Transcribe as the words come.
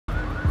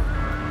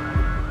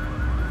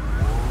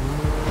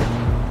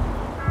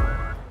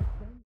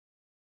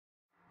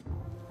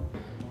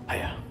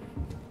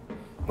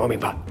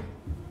Mommy-ba.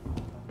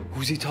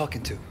 Who's he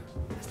talking to?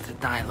 It's the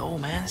Dai-Lo,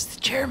 man. It's the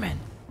chairman.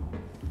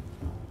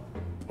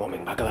 我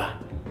明白㗎啦，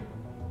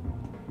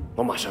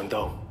我馬上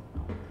到。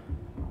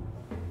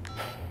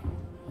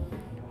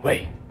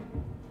Wait,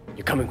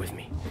 you're coming with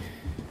me.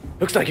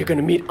 Looks like you're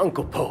gonna meet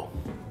Uncle Po.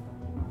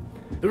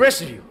 The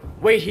rest of you,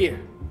 wait here.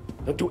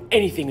 Don't do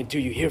anything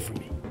until you hear from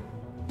me.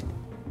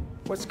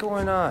 What's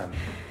going on?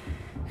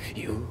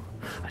 You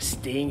are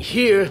staying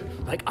here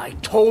like I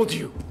told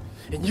you.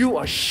 And you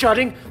are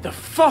shutting the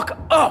fuck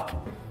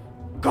up!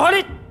 Got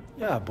it?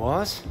 Yeah,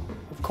 boss.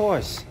 Of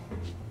course.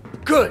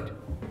 Good.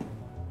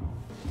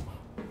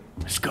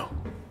 Let's go.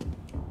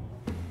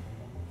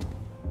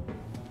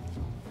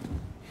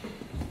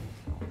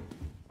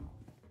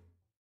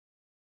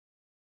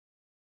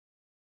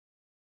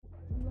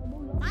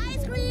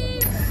 Ice cream!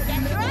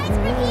 Get your ice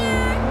cream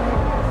here!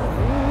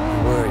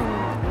 Don't worry.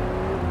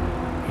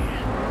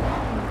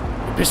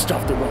 Yeah. You pissed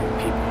off the wrong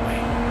people, Wei.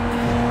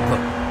 Look,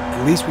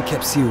 at least we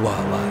kept Siwa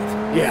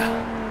alive. Yeah.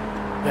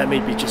 That may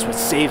be just what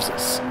saves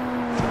us.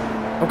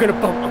 I'm gonna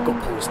bump Uncle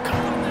Po's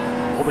car.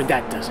 Hoping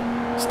that does it.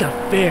 It's not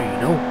fair,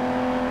 you know?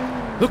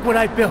 Look what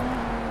I built.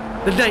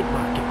 The night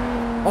market.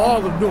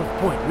 All of North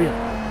Point, really.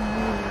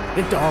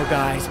 The dog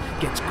eyes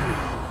gets green.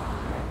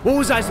 What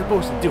was I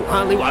supposed to do,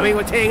 huh, Li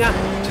Wabing?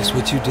 Just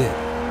what you did.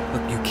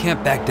 Look, you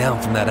can't back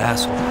down from that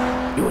asshole.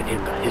 You and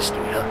him got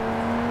history, huh?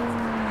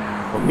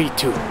 Well, me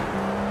too.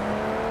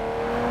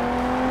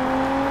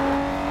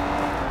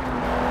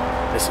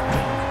 Listen,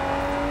 man.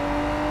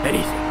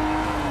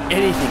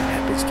 Anything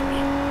happens to me,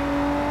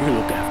 you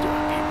look after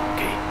our people,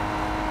 okay?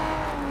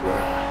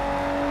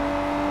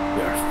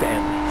 We're a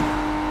family.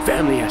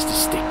 Family has to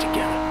stick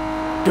together.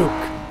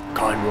 Duke,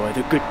 Conroy,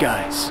 they're good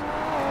guys.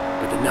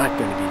 But they're not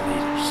gonna be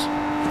leaders.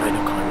 I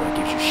know Conroy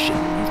gives you shit.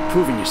 You've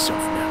proven yourself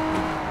now.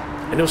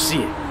 And he'll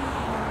see it.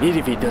 Even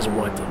if he doesn't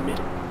want to admit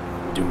it.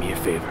 Do me a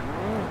favor.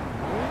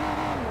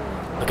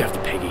 Look after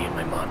Peggy and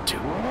my mom, too.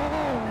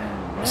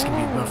 This can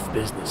be rough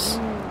business.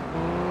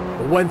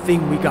 But one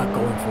thing we got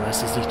going for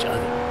us is each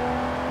other.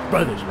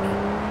 Brothers, you know.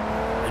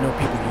 I know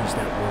people use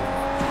that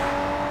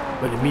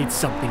word, but it means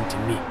something to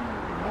me.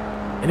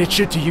 And it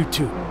should to you,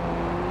 too.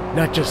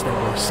 Not just that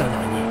we're son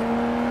on ye.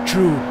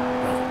 True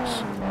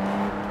brothers.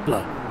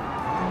 Blood.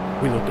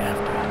 We look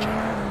after each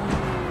other.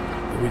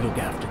 And we look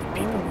after the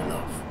people we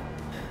love.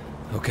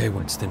 Okay,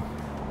 Winston.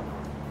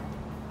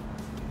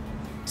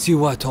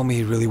 Siwa told me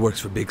he really works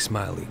for Big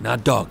Smiley,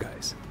 not Dog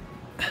Eyes.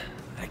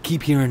 I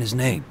keep hearing his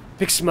name.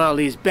 Big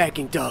Smiley is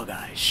backing Dog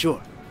Eyes,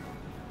 sure.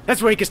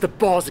 That's where he gets the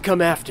balls to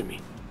come after me.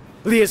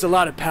 Lee has a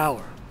lot of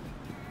power.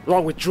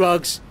 Along with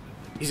drugs,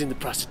 he's into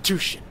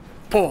prostitution,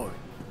 porn.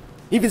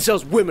 Even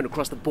sells women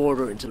across the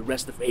border into the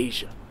rest of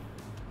Asia.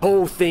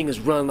 Whole thing is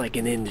run like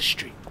an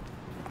industry.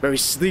 Very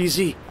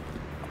sleazy,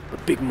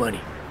 but big money.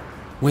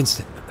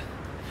 Winston,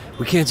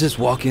 we can't just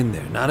walk in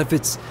there, not if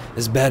it's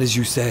as bad as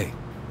you say.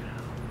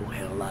 We don't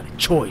have a lot of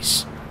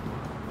choice.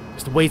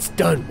 It's the way it's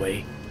done,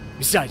 Wei.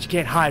 Besides, you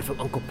can't hide from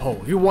Uncle Po.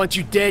 If he wants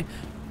you dead,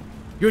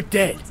 you're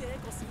dead.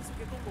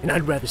 And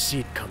I'd rather see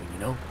it coming, you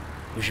know?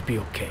 You should be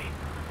okay.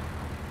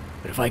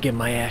 But if I get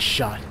my ass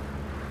shot,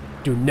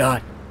 do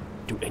not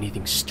do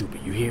anything stupid,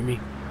 you hear me?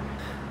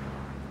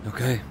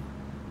 Okay.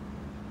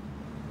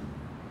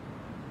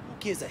 Who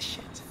gives a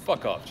shit?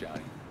 Fuck off,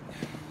 Johnny.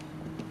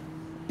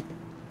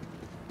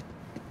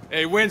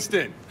 Hey,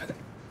 Winston.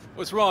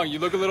 What's wrong? You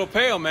look a little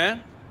pale,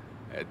 man.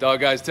 That Dog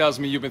Guys tells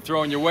me you've been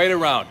throwing your weight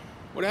around.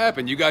 What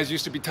happened? You guys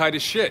used to be tight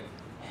as shit.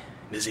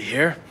 Is he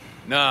here?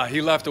 Nah,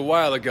 he left a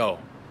while ago.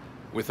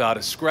 Without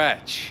a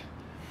scratch.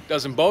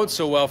 Doesn't bode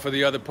so well for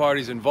the other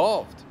parties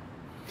involved.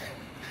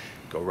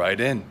 Go right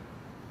in.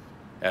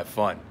 Have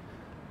fun.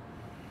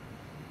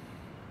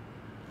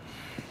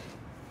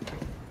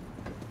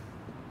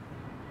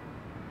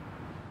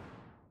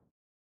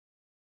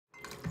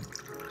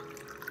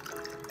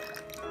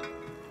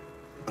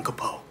 Uncle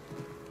Po.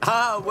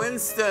 Ah,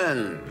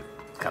 Winston.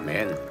 Come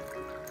in.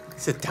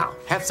 Sit down.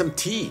 Have some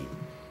tea.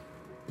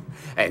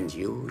 And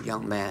you,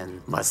 young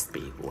man, must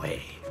be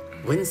Wei.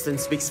 Winston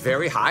speaks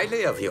very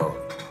highly of you.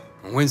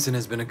 Winston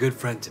has been a good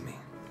friend to me.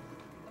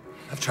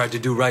 I've tried to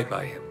do right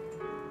by him.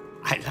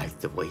 I like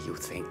the way you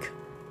think.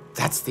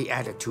 That's the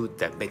attitude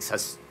that makes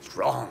us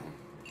strong.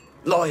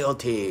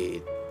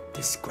 Loyalty,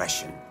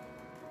 discretion.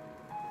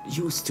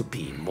 Used to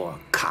be more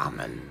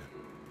common.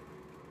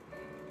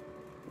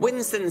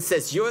 Winston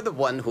says you're the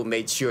one who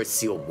made sure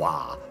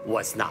Siwa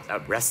was not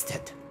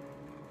arrested.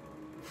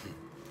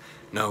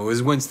 No, it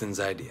was Winston's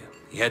idea.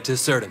 He had to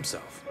assert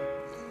himself.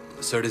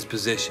 Assert his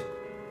position.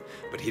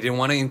 But he didn't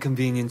want to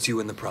inconvenience you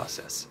in the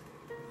process.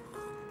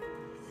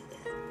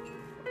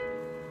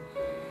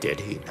 Did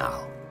he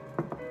now?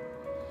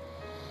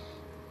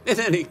 In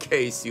any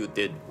case, you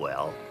did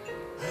well.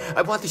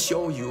 I want to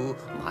show you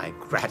my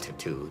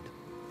gratitude.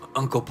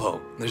 Uncle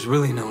Po, there's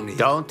really no need.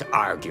 Don't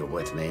argue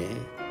with me.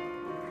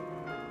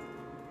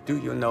 Do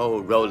you know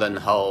Roland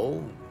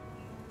Ho?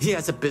 He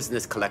has a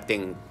business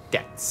collecting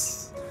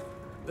debts.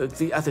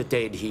 The other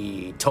day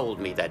he told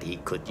me that he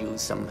could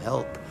use some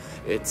help.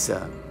 It's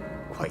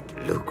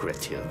quite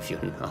lucrative, you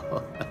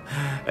know.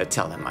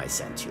 Tell him I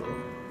sent you.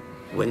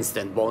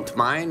 Winston won't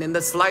mind in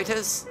the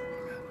slightest.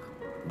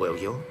 Will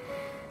you?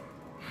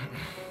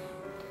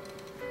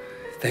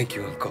 Thank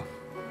you, Uncle.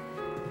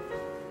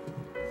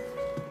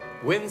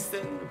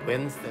 Winston,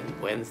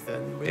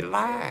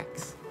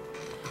 relax.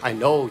 I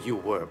know you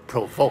were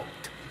provoked.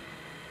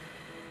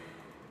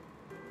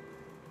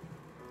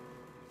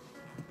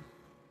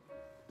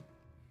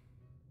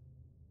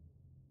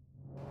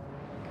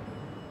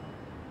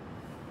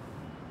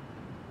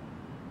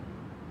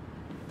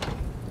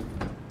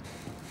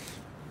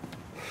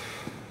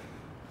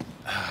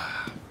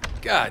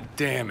 God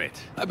damn it.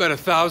 I bet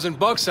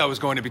 $1,000 I was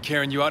going to be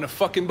carrying you out in a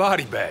fucking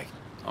body bag.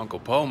 Uncle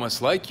Poe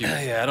must like you.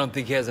 Yeah, I don't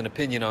think he has an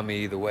opinion on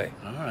me either way.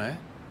 All right.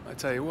 I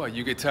tell you what,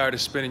 you get tired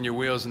of spinning your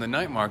wheels in the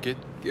night market,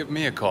 give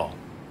me a call.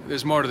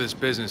 There's more to this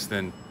business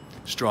than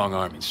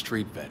strong-arming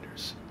street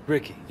vendors.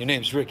 Ricky. Your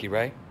name's Ricky,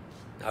 right?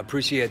 I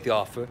appreciate the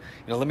offer.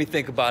 Let me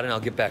think about it and I'll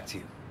get back to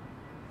you.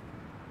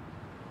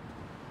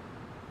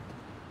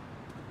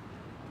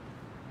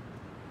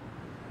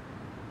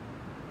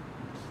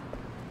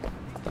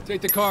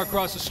 Take the car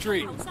across the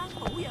street.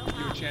 Give you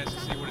a chance to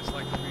see what it's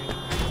like to be in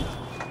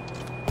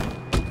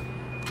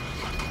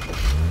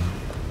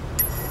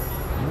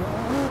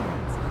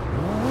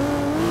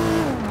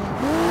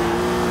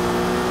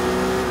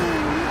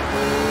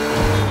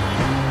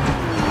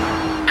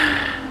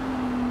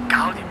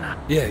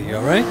Yeah, you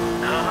all right?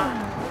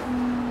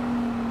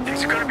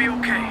 Things are gonna be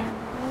okay.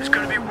 There's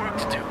gonna be work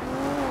to do.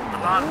 A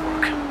lot of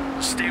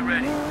work. Stay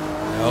ready.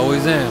 I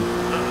always am.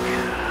 Look,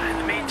 in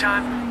the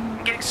meantime,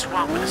 I'm getting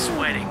swamped with the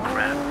sweating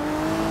crap.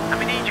 I'm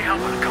gonna need your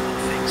help with a couple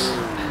of things.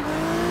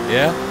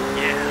 Yeah?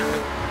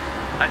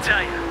 Yeah. I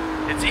tell you,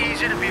 it's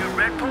easier to be a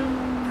Red Bull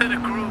than a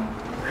groom.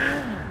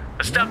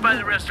 I'll stop by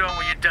the restaurant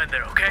when you're done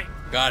there, okay?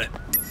 Got it.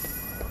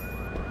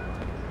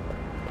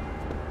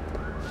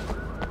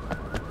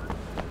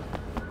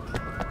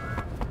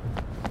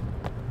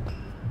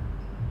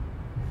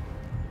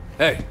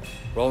 Hey,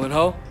 Rollin'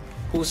 Ho?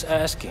 Who's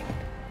asking?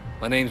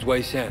 My name's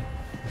Wei Shen.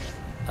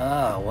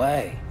 Ah,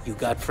 Wei. You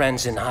got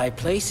friends in high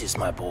places,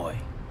 my boy.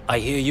 I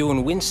hear you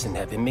and Winston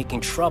have been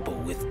making trouble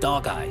with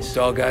Dog Eyes.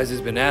 Dog Eyes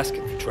has been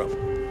asking for trouble.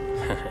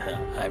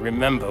 I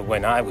remember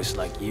when I was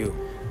like you,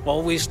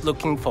 always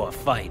looking for a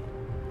fight,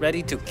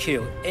 ready to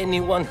kill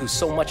anyone who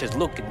so much as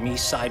looked at me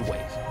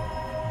sideways.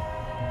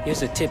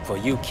 Here's a tip for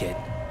you, kid.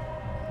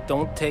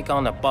 Don't take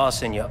on a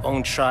boss in your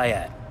own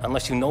triad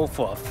unless you know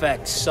for a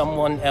fact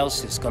someone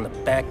else is gonna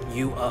back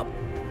you up.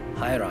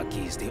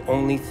 Hierarchy is the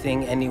only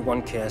thing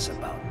anyone cares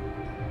about.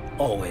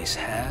 Always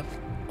have,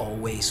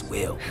 always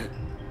will.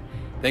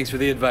 Thanks for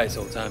the advice,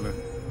 old-timer.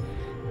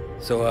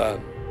 So,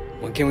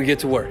 when can we get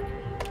to work?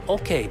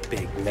 Okay,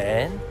 big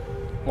man.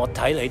 我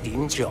睇你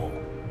點做.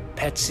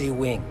 Patsy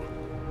Wing.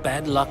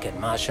 Bad luck at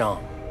Mahjong.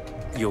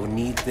 You'll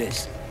need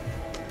this.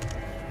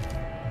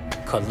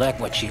 Collect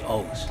what she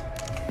owes.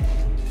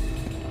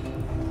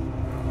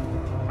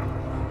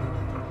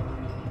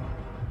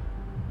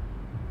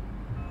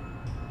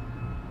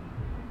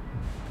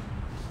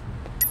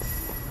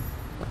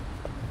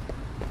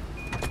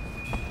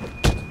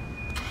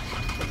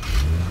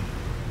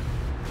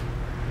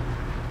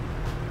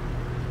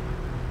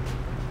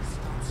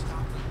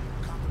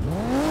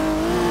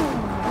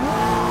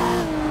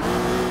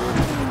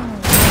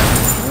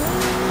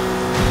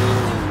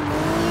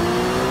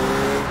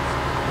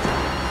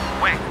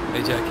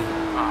 Hey,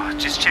 Jackie.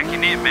 Just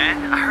checking in,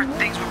 man. I heard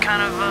things were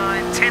kind of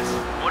intense.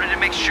 Wanted to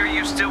make sure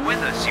you're still with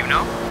us, you know?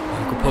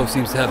 Uncle Poe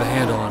seems to have a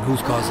handle on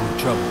who's causing the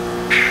trouble.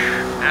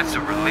 That's a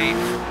relief.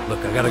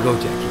 Look, I gotta go,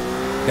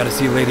 Jackie. Gotta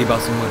see a lady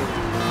about some money.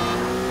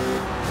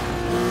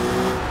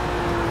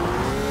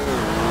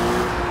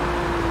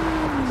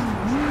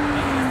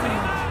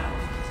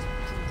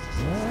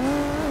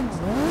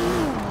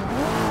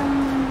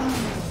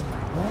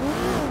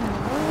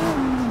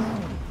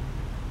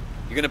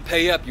 You're gonna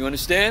pay up, you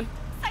understand?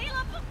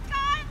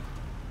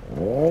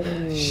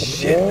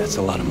 Shit, that's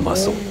a lot of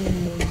muscle.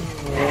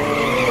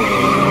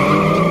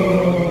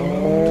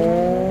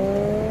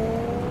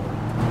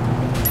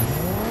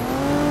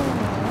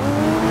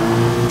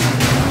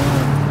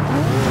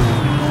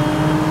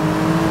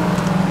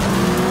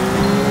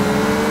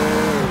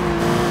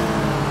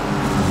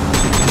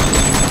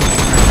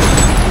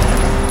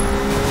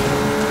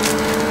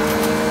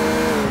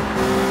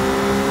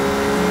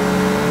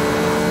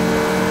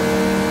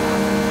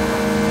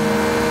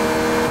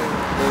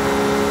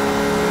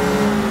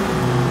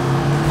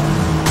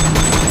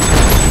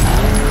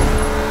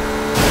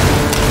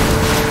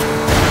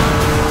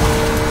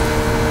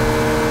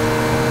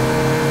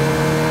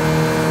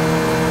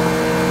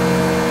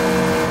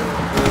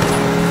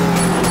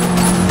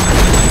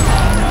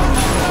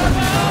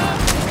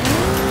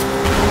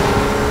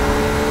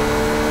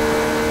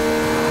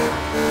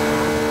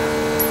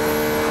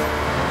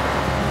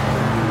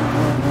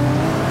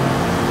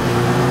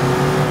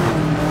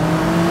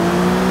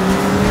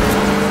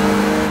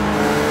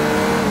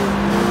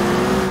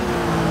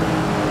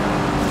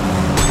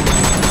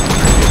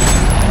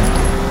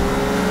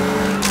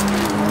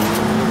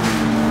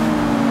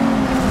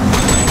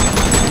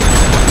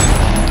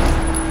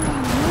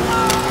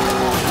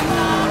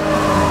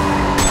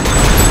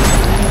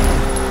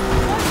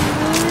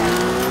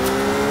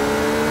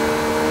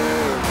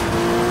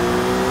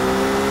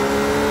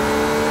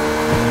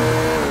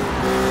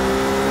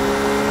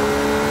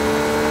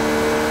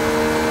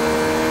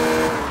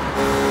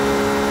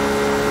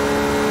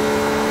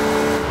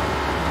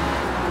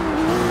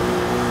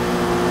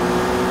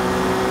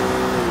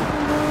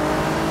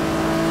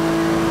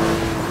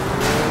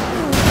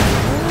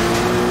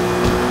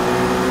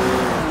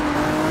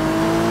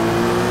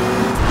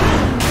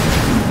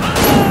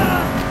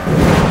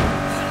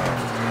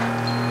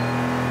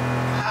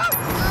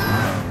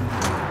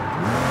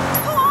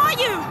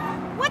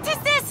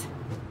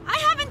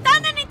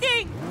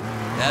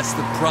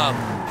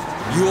 problem.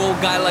 You old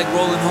guy like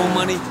rolling home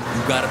money,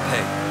 you gotta pay.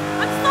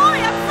 I'm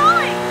sorry, I'm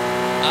sorry!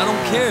 I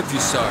don't care if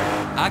you're sorry.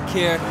 I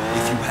care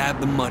if you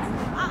have the money.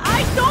 I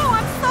don't,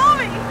 I'm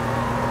sorry!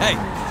 Hey,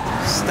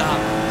 stop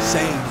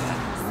saying that.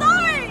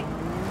 Sorry!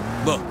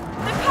 Look,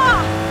 The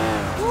car!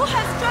 Who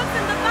has drugs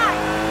in the back?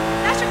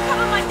 That should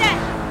cover my debt!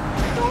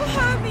 Don't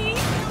hurt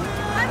me!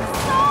 I'm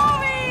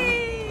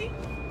sorry!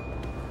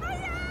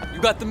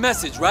 you got the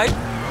message, right?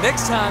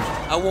 Next time,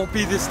 I won't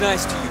be this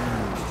nice to you.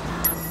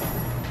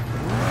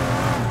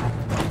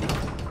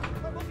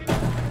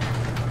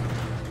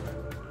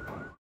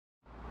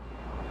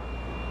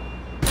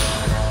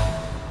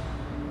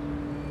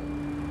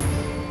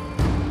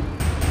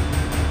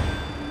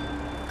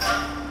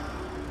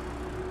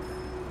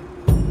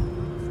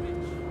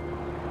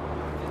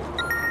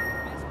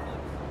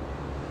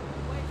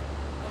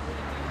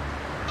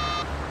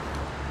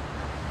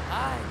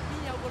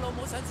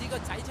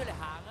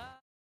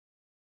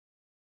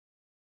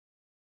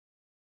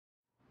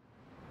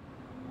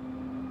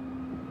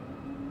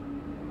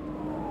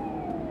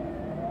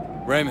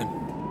 Raymond.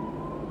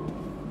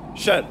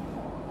 Shen,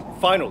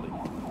 finally.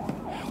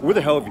 Where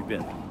the hell have you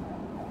been?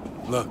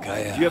 Look, Do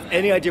you have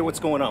any idea what's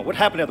going on? What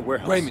happened at the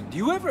warehouse? Raymond, do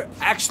you ever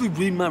actually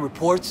read my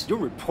reports? Your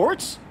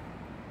reports?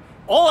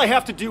 All I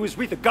have to do is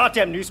read the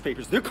goddamn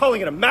newspapers. They're calling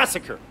it a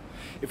massacre.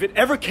 If it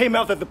ever came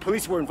out that the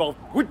police were involved,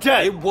 we're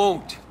dead. It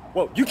won't.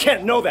 Well, you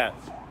can't know that.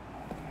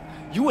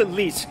 You at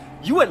least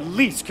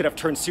could have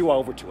turned Siwa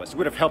over to us. It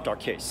would have helped our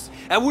case.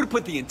 That would have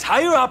put the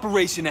entire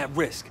operation at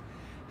risk.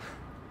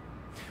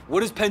 What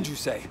does Pendrew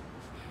say?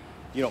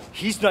 You know,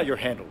 he's not your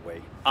handle,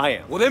 Wei. I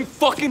am. Well, then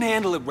fucking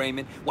handle it,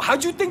 Raymond. Well,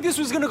 how'd you think this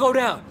was gonna go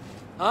down?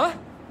 Huh?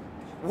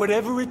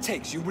 Whatever it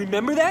takes. You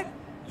remember that?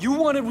 You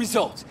wanted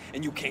results,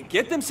 and you can't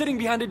get them sitting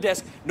behind a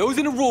desk, nose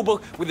in a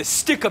rulebook, with a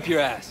stick up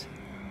your ass.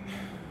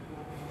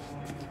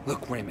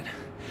 Look, Raymond,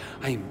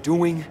 I am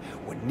doing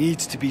what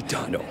needs to be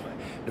done. No,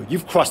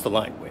 you've crossed the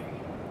line, Wei.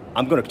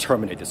 I'm gonna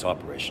terminate this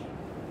operation.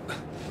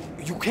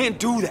 You can't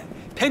do that.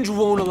 Pendrew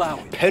won't allow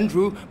it.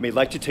 Pendrew may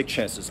like to take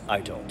chances, I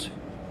don't.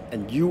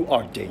 And you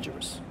are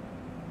dangerous.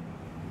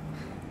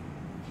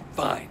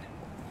 Fine.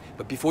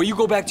 But before you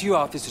go back to your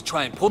office to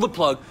try and pull the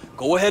plug,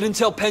 go ahead and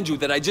tell Pendrew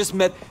that I just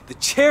met the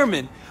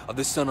chairman of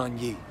the Sun On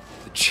Yee.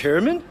 The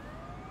chairman?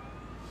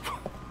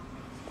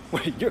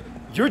 Wait,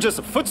 you're just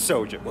a foot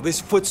soldier. Well, this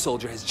foot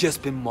soldier has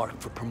just been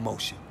marked for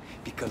promotion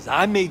because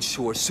I made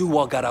sure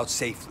Suwa got out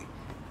safely.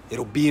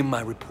 It'll be in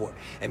my report,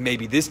 and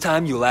maybe this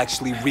time you'll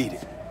actually read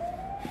it.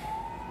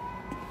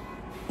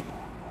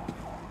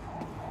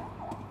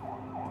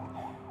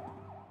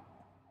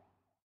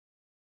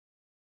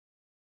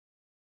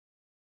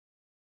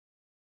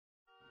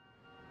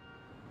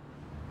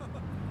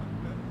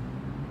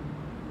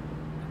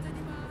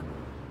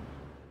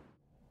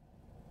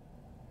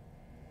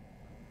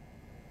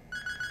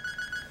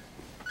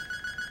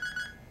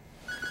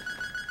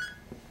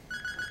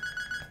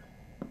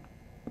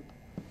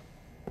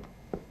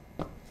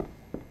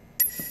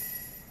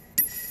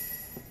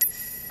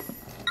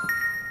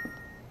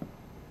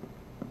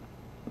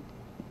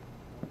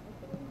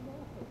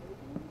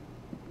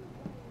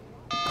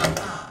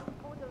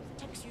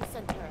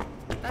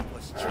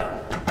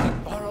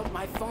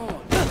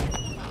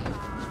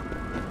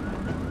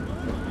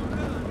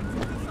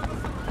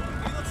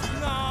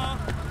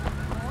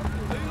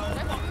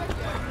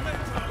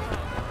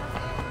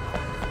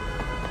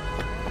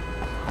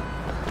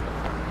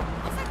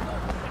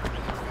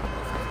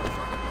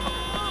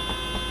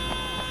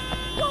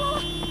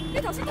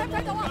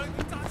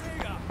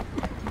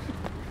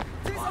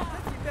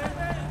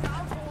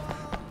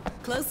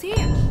 Close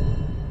here.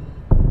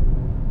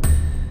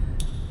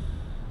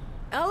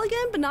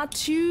 Elegant, but not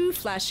too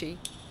flashy.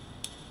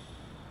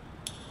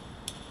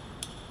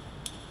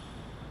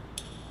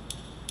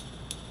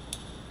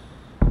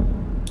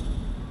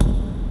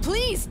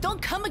 Please,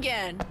 don't come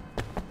again.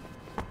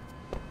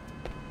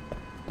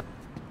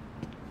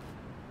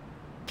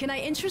 Can I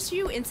interest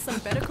you in some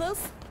better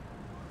clothes?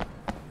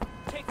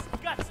 Takes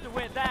guts to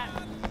wear that.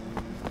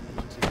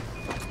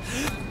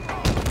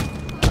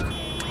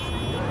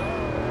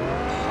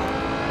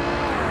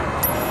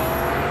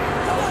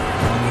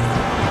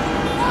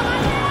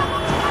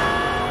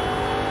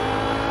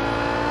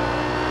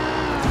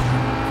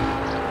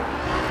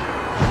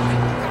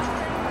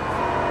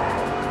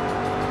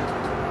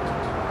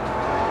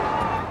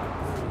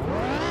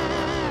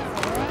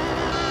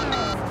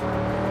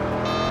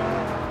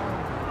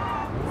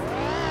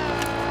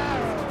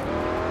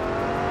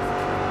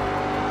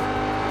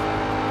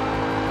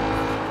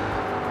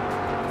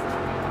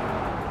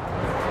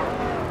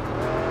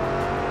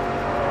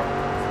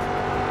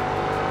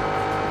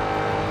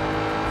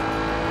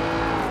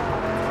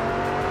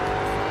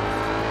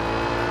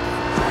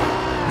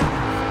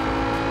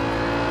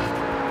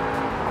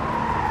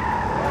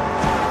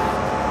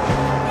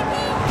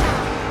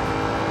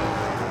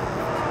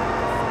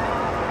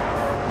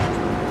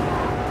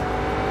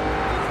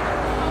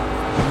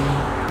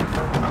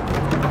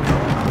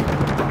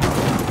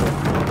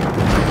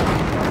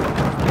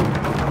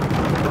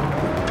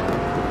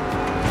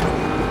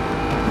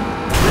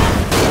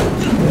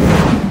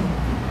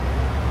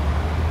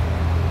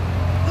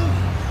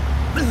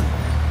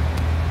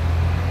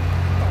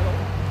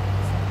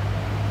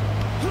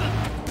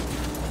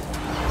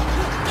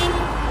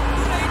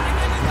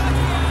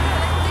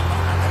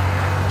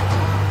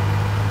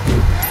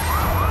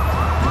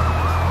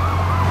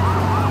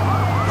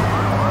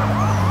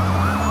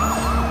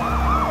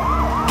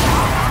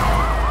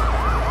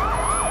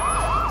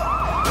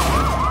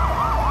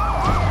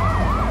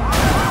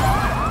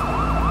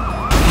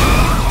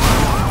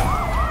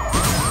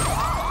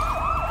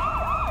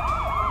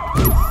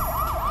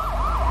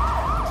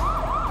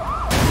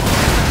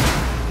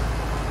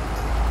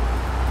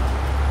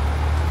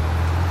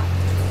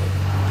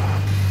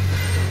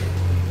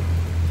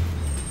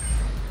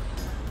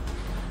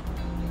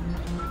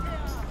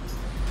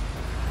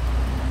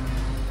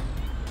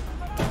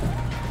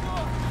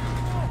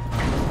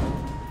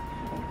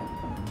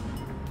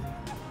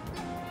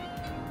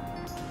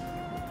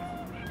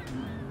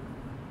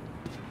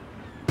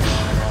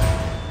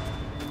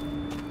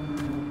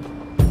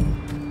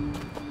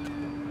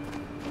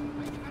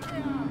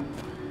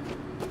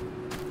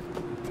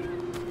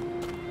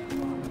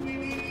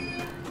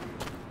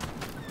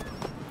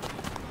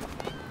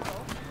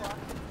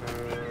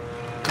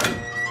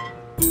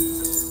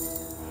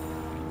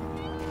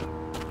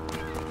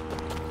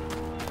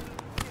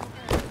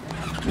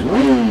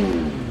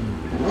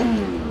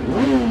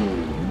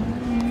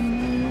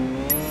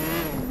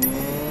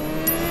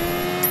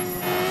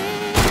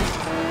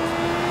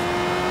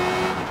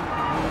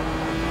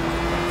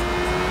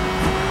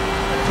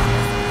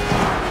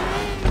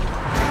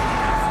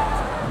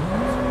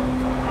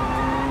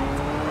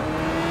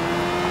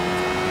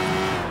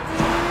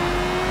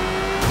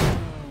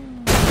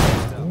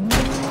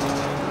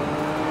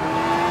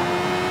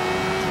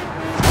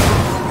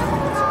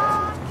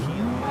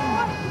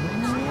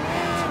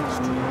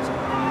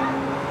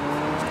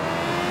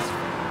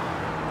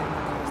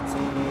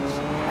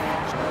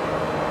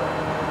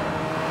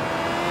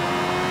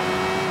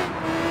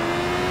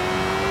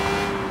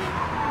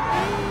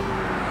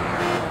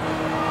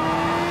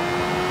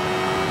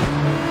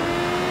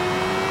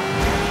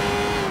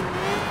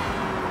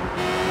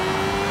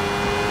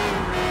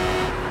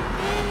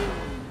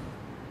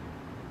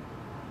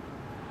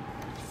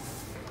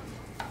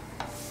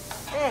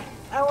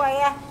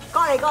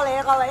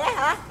 嘢過嚟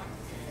啊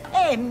嚇！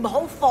誒唔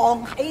好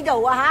放喺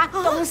度啊嚇，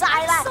凍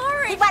曬啦！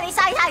點解你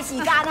嘥曬時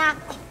間啊？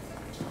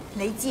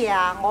你知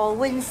啊，我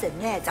Winston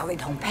咧就嚟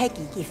同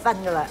Peggy 結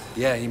婚噶啦。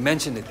Yeah, he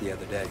mentioned it the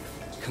other day.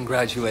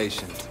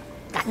 Congratulations.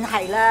 梗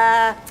係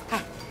啦，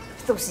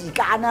到時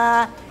間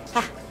啦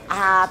嚇。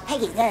阿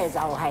Peggy 咧就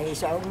係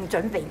想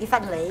準備啲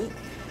婚禮，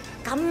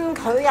咁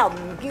佢又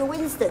唔叫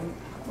Winston，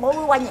 我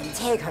會揾人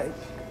車佢。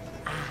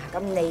啊，咁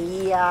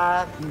你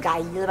啊唔介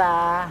意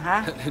啦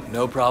嘛嚇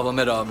No problem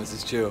at all,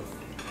 Mrs. Chu.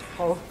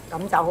 好，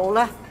咁就好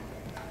啦。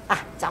啊，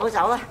走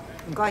啦，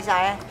唔該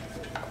晒啊！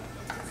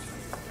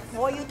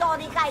我要多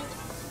啲雞，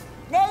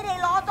你哋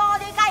攞多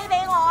啲雞俾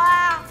我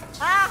啊！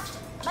嚇，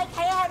咪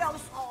企喺度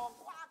傻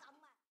瓜咁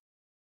啊！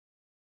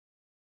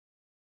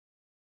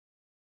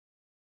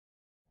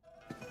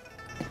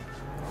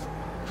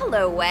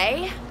 Hello,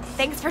 Wei.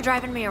 Thanks for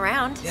driving me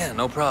around. Yeah,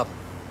 no problem.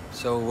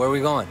 So, where are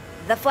we going?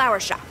 The flower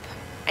shop.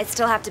 I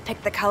still have to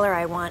pick the color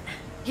I want.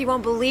 You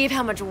won't believe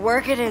how much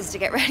work it is to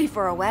get ready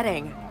for a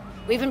wedding.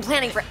 We've been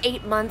planning for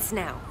 8 months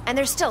now, and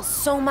there's still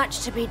so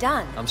much to be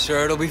done. I'm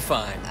sure it'll be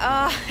fine.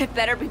 It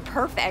better be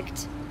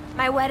perfect.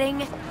 My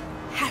wedding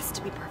has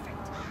to be perfect.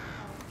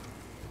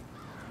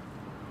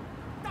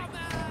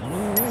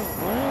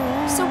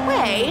 So,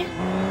 Wei,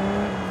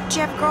 do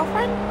you have a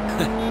girlfriend?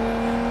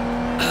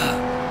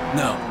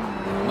 No.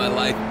 My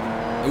life,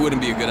 it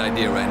wouldn't be a good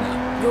idea right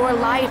now. Your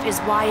life is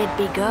why it'd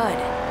be good.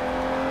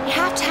 You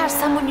have to have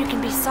someone you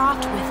can be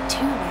soft with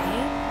too,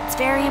 Wei. It's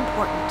very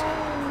important.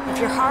 If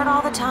you're hard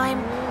all the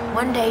time,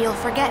 one day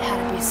you'll forget how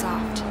to be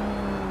soft.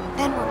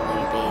 Then what will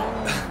you be?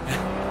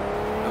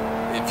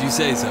 If you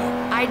say so.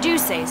 I do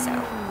say so.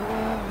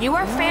 You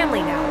are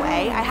family now,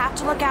 Wei. I have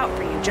to look out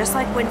for you, just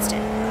like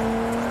Winston.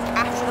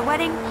 After the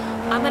wedding,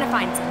 I'm gonna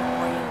find someone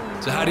for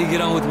you. So how do you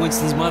get on with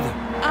Winston's mother?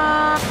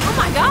 Oh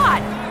my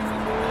God!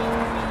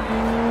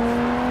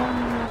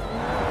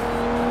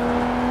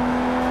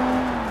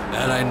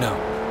 That I know.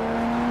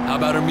 How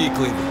about her meat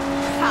cleaver?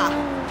 Ha!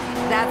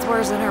 That's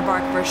worse than her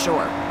bark for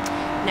sure.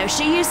 No,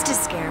 she used to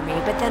scare me,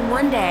 but then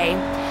one day,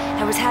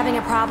 I was having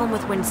a problem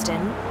with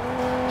Winston.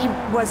 He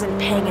wasn't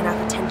paying enough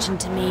attention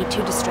to me,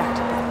 too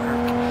distracted by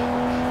work.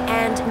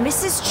 And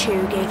Mrs. Chu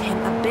gave him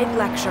a big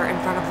lecture in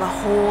front of the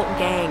whole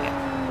gang.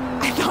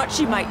 I thought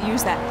she might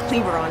use that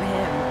cleaver on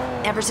him.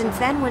 Ever since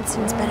then,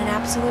 Winston's been an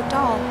absolute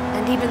doll.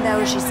 And even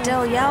though she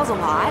still yells a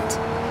lot,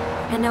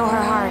 I know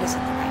her heart is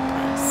in the right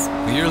place.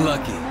 Well, you're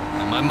lucky.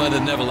 My mother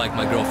never liked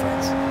my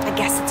girlfriends. I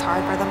guess it's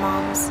hard for the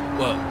moms.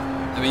 Well,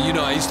 I mean, you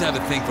know, I used to have a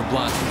thing for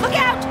blonde. Look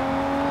out!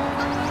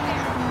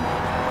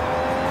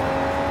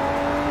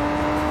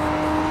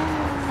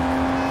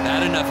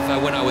 Bad enough if I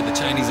went out with a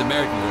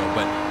Chinese-American girl,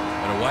 but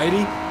a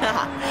whitey?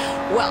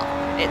 Well,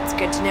 it's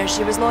good to know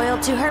she was loyal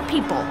to her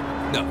people.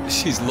 No,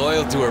 she's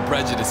loyal to her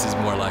prejudices,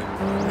 more like.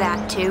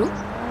 That too?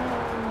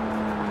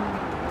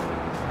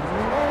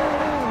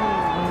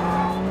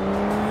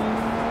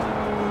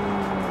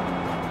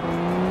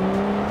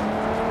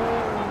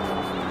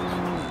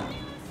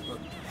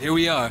 Here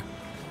we are.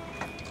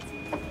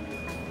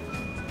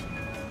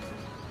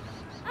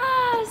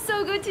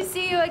 So good to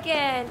see you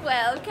again.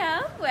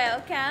 Welcome,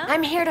 welcome.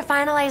 I'm here to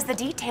finalize the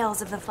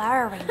details of the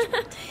flower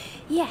arrangement.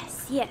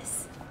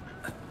 Yes.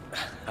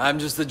 I'm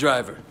just the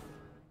driver.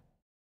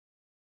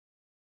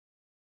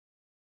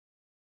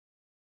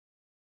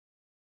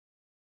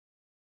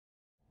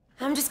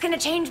 I'm just gonna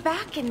change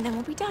back and then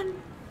we'll be done.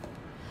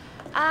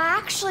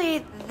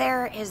 Actually,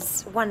 there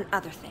is one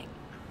other thing.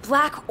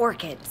 Black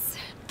orchids.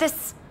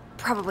 This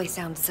probably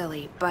sounds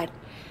silly, but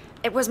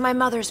it was my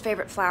mother's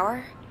favorite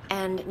flower,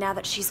 and now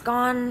that she's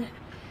gone,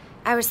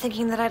 I was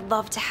thinking that I'd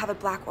love to have a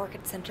black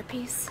orchid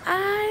centerpiece.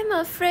 I'm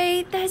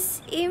afraid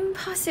that's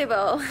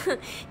impossible.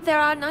 There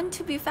are none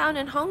to be found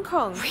in Hong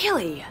Kong.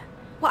 Really?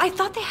 Well, I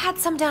thought they had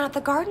some down at the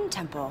Garden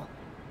Temple.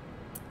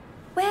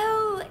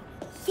 Well,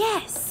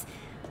 yes,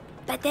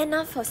 but they're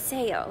not for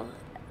sale.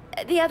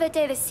 The other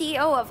day, the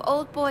CEO of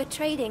Old Boy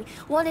Trading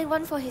wanted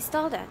one for his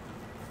daughter.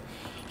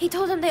 He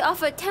told them they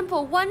offered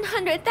Temple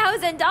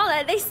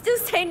 $100,000. They still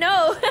say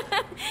no.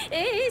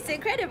 It's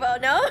incredible,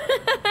 no?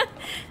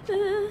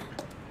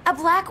 A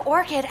black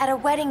orchid at a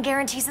wedding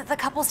guarantees that the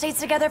couple stays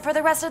together for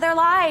the rest of their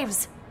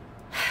lives.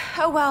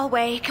 Oh well,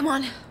 Wei, come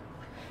on.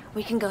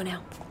 We can go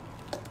now.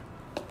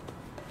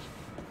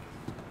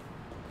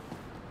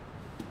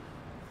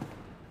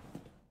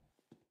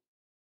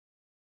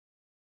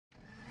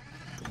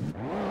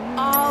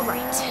 All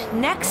right,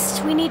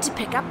 next we need to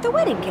pick up the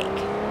wedding cake.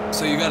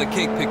 So you got a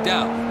cake picked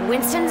out?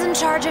 Winston's in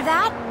charge of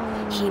that.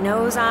 He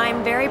knows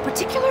I'm very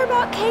particular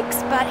about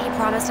cakes, but he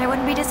promised I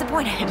wouldn't be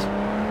disappointed.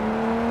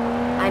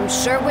 I'm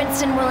sure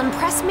Winston will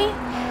impress me.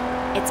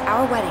 It's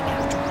our wedding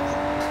after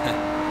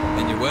all.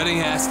 And your wedding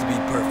has to be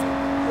perfect.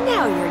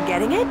 Now you're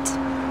getting it.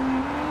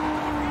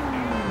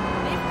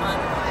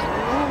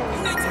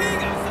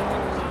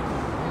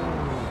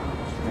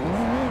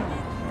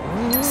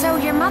 So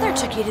your mother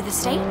took you to the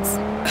States?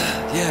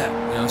 Yeah,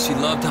 you know, she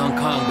loved Hong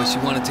Kong, but she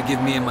wanted to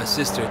give me and my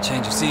sister a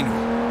change of scenery.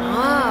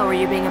 Oh, were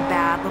you being a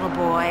bad little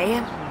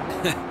boy?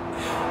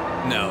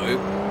 No,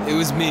 it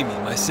was Mimi,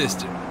 my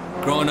sister.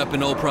 Growing up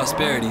in Old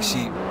Prosperity,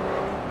 she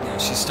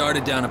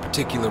started down a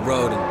particular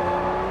road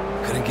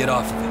and couldn't get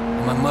off of it.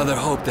 And my mother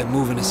hoped that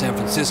moving to San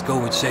Francisco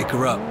would shake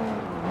her up.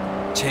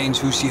 Change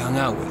who she hung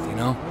out with, you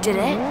know? Did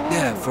it?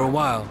 Yeah, for a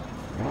while.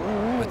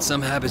 But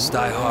some habits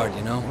die hard,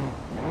 you know?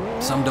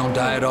 Some don't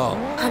die at all.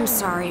 I'm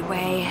sorry,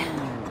 Wei.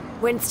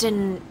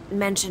 Winston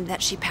mentioned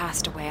that she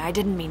passed away. I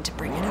didn't mean to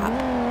bring it up.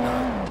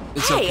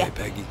 It's Hey, okay,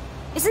 Peggy.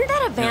 Isn't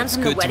that a van It's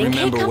from the good to wedding cake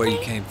remember company? where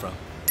you came from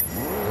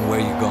and where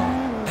you're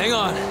going. Hang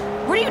on.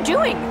 What are you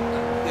doing?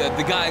 Yeah,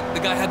 the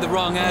guy had the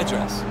wrong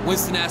address.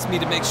 Winston asked me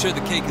to make sure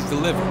the cake is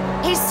delivered.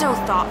 He's so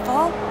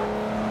thoughtful.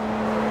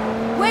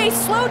 Wei,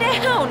 slow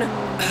down!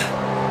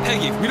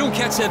 Peggy, if we don't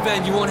catch that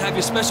van, you won't have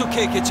your special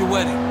cake at your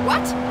wedding.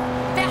 What?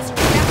 Faster,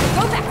 faster,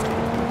 go faster!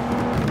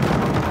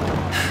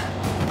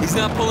 He's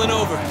not pulling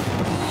over.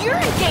 You're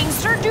a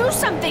gangster, do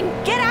something!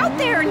 Get out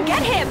there and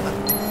get him!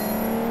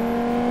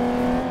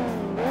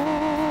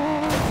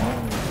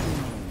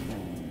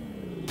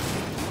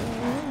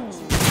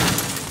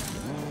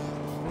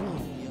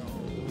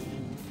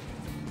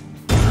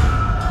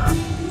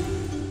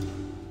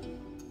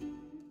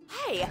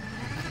 Hey,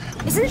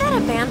 isn't that a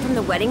van from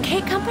the wedding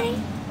cake company?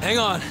 Hang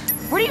on.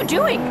 What are you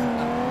doing?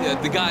 Yeah,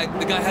 the guy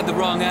had the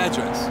wrong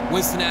address.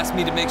 Winston asked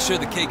me to make sure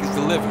the cake is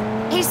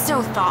delivered. He's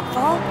so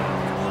thoughtful.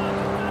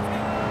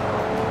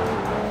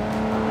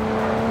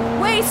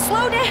 Wait,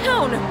 slow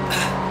down!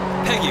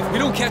 Peggy, if we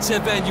don't catch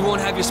that van, you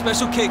won't have your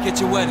special cake at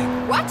your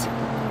wedding. What?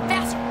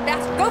 Faster,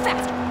 faster, go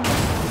faster!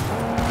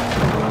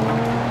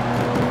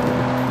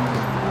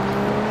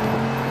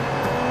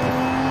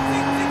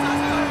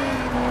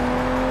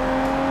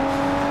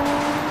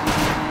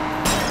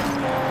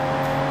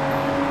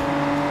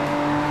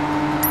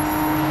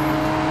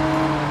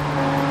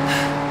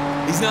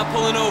 He's not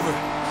pulling over.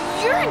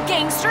 You're a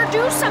gangster,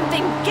 do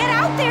something! Get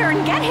out there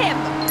and get him!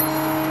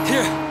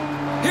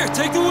 Here,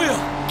 take the wheel.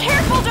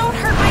 Careful, don't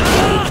hurt my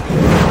cake!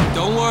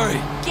 Don't worry.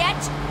 Get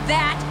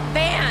that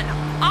van!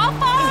 I'll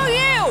follow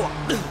you!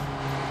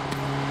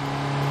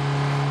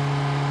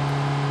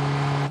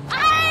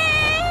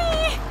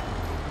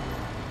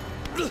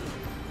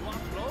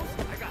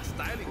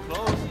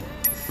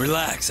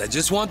 Relax, I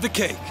just want the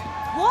cake.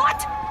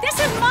 What? This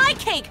is my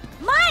cake!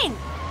 Mine!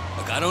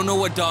 Look, I don't know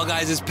what Dog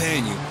Eyes is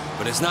paying you,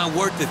 but it's not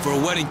worth it for a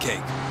wedding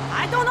cake.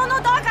 I don't know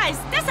no dog eyes.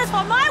 This is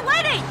for my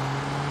wedding!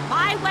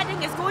 My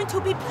wedding is going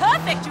to be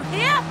perfect, you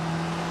hear?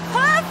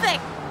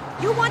 Perfect!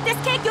 You want this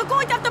cake, you're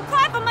going to have to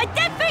pry from my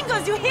dead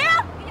fingers, you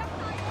hear?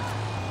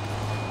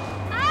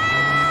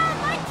 Ah,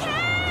 my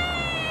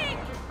cake!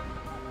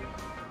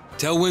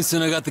 Tell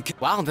Winston I got the cake.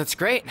 Wow, that's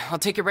great. I'll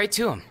take it right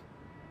to him.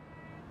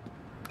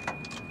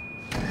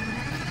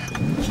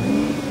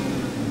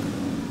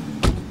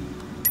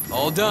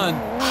 All done.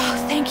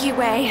 Oh, thank you,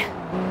 Wei.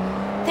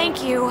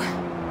 Thank you.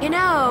 You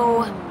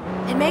know,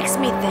 it makes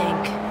me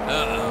think.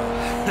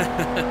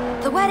 Uh-oh.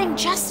 The wedding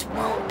just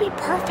won't be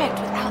perfect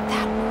without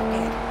that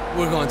orchid.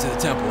 We're going to the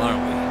temple,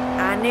 aren't we?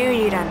 I knew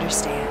you'd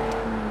understand.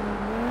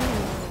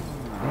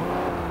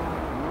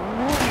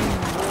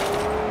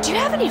 Do you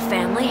have any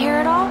family here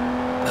at all?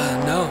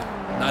 No,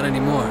 not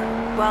anymore.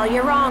 Well,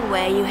 you're wrong,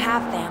 Wei. You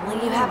have family,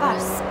 you have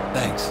us.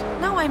 Thanks.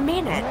 No, I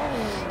mean it.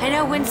 I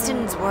know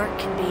Winston's work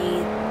can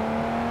be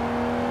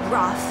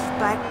rough,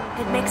 but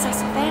it makes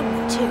us a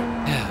family, too.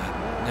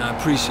 Yeah, no, I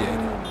appreciate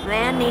it.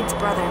 Man needs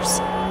brothers,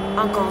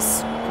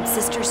 uncles, and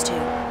sisters, too.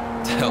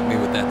 To help me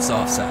with that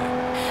soft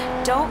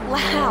side. Don't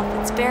laugh,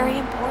 it's very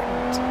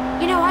important.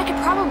 You know, I could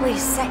probably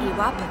set you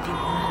up if you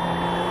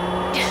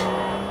want.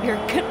 You're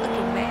a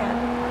good-looking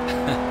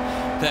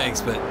man.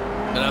 Thanks, but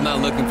I'm not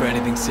looking for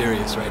anything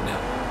serious right now.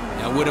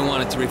 I wouldn't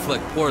want it to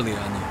reflect poorly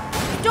on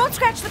you. Don't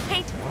scratch the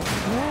paint!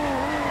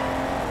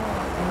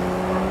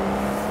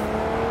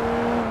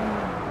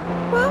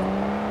 Well,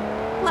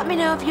 let me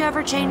know if you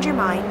ever change your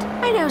mind.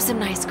 I know some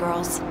nice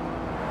girls.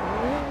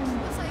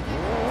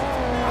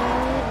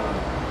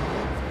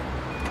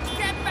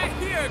 Get back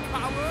here,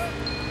 coward!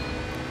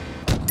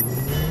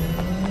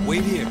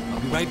 Wait here. I'll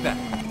be right back.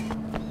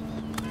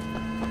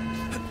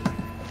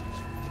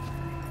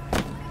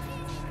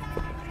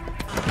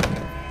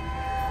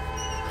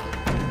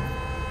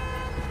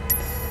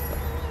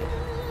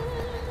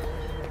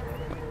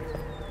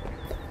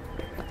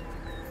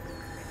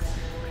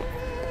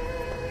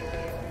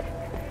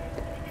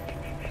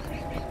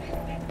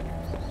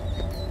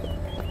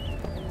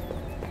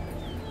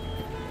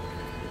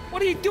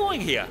 What are you doing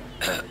here?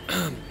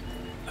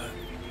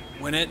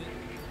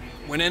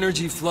 When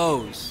energy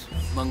flows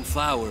among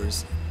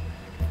flowers,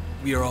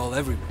 we are all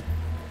everywhere.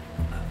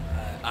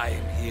 I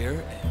am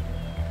here and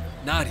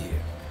not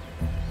here.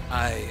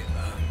 I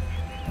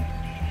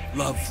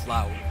love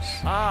flowers.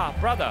 Ah,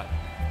 brother.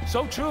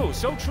 So true,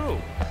 so true.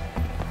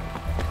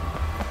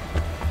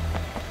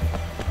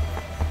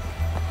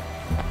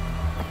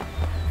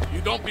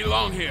 You don't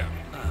belong here.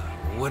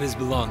 What is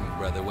belonging,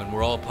 brother, when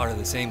we're all part of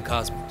the same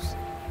cosmos?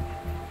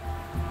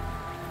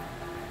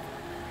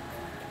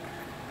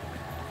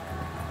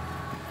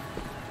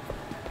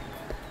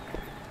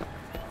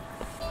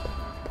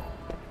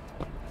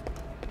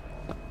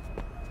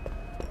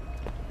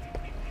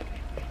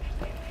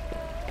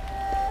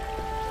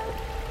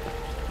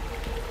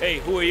 Hey,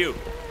 who are you?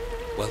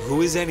 Well,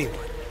 who is anyone?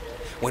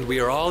 When we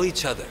are all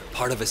each other,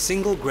 part of a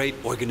single great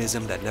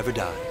organism that never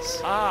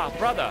dies. Ah,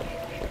 brother.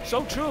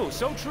 So true,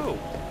 so true.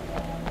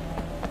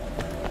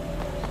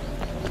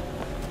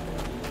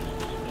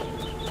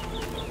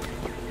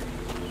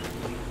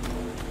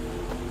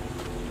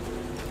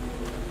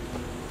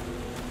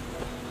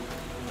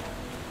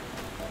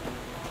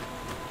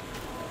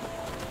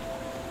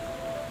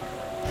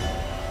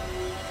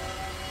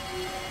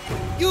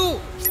 You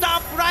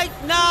stop right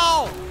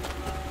now!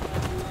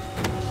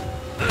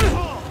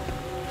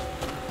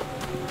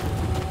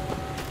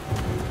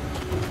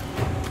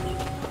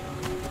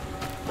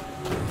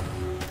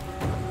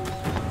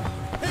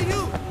 Hey,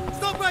 you!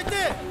 Stop right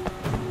there!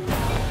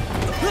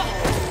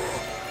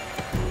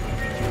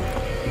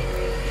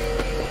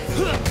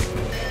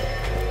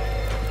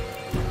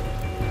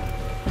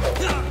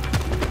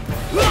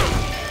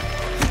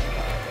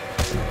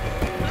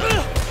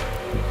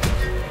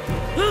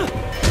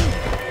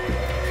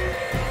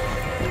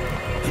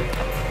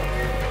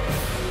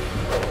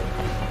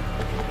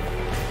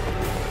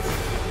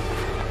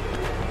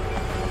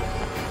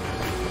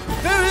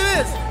 There he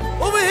is!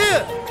 Over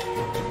here!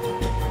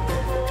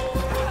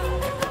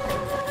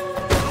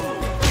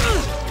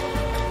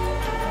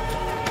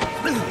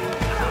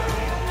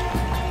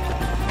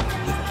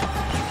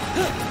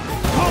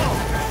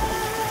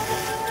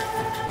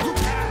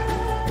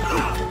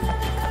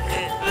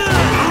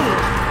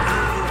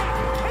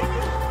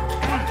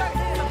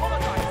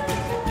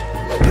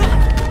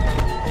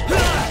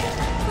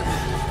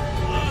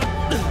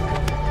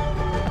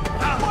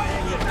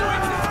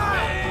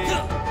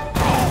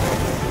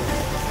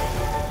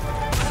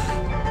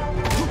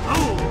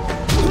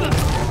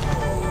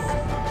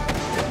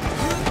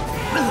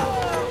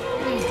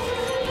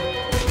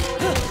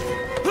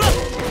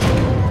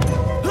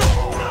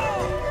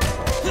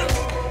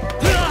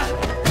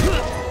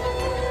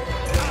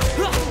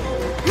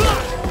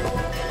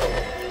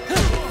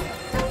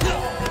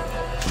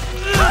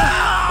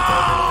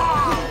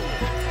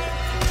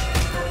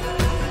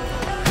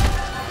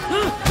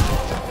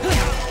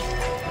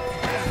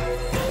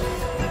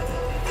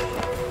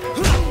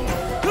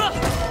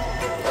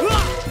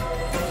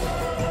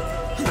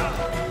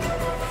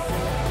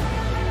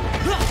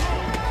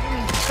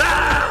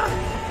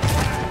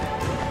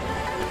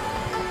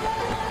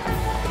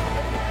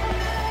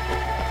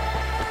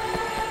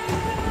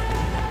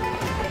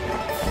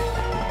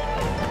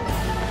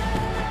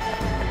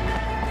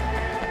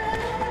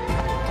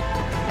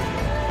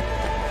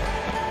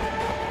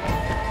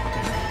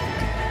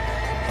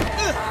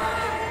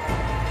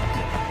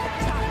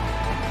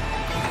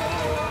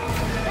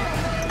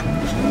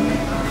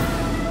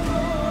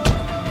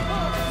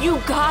 You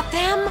got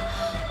them?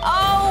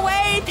 Oh,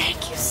 wait,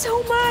 thank you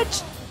so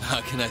much. How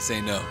can I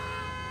say no?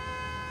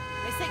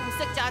 你識唔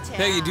識揸車啊？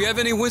 Peggy, do you have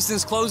any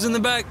Winston's clothes in the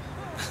back?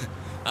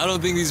 I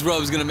don't think these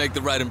robes gonna make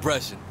the right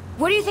impression.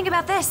 What do you think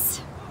about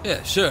this?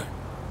 Yeah, sure.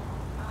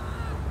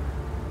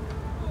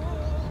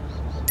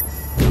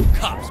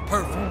 Cops,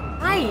 perfect.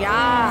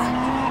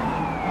 Hiya.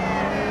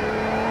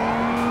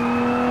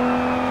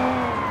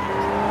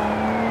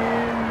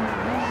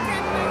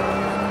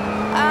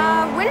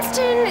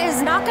 Winston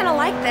is not gonna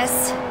like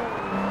this.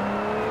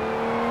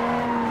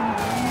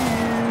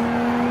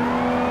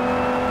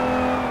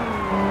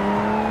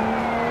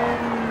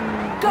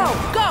 Go,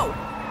 go!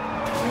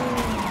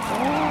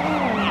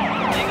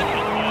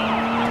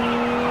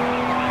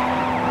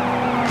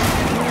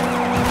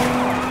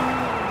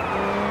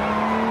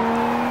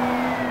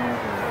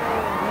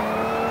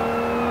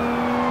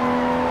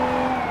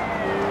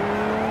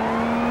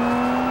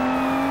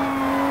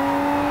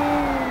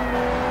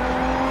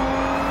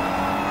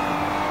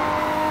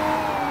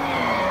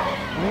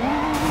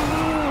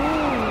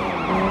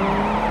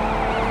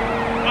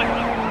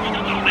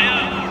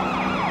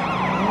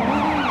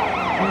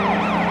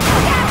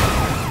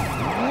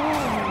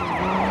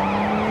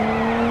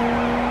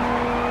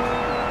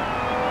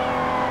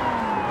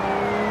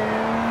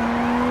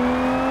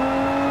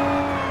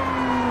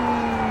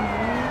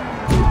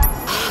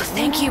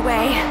 Thank you,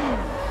 Wei.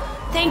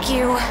 Thank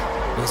you.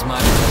 It was my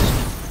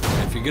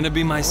pleasure. If you're gonna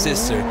be my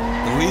sister,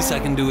 the least I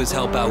can do is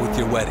help out with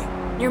your wedding.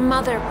 Your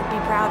mother would be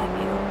proud of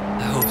you.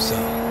 I hope so.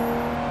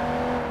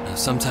 Now,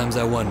 sometimes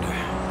I wonder.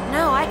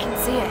 No, I can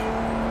see it.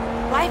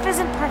 Life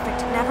isn't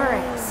perfect, it never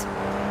is.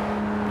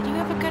 But you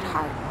have a good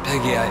heart.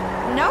 Peggy,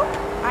 Nope.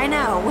 I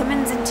know,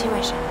 women's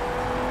intuition.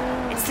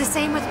 It's the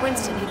same with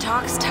Winston. He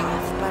talks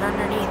tough, but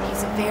underneath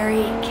he's a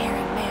very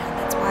caring man.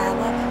 That's why I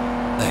love him.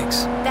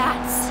 Thanks.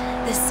 That's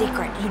the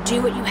secret. You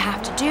do what you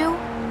have to do,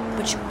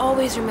 but you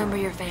always remember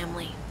your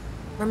family.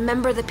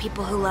 Remember the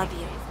people who love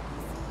you.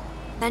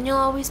 Then you'll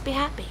always be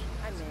happy.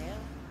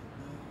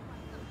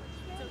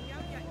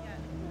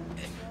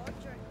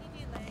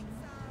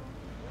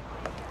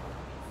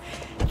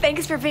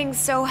 Thanks for being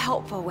so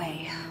helpful,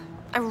 Wei.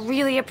 I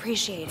really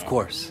appreciate it. Of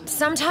course.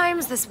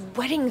 Sometimes this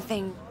wedding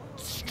thing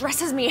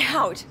stresses me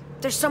out.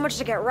 There's so much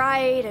to get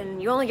right,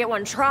 and you only get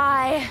one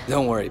try.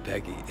 Don't worry,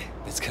 Peggy.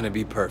 It's gonna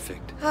be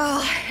perfect.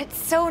 Oh, it's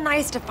so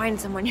nice to find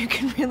someone you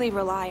can really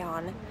rely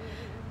on.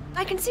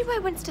 I can see why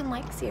Winston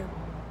likes you.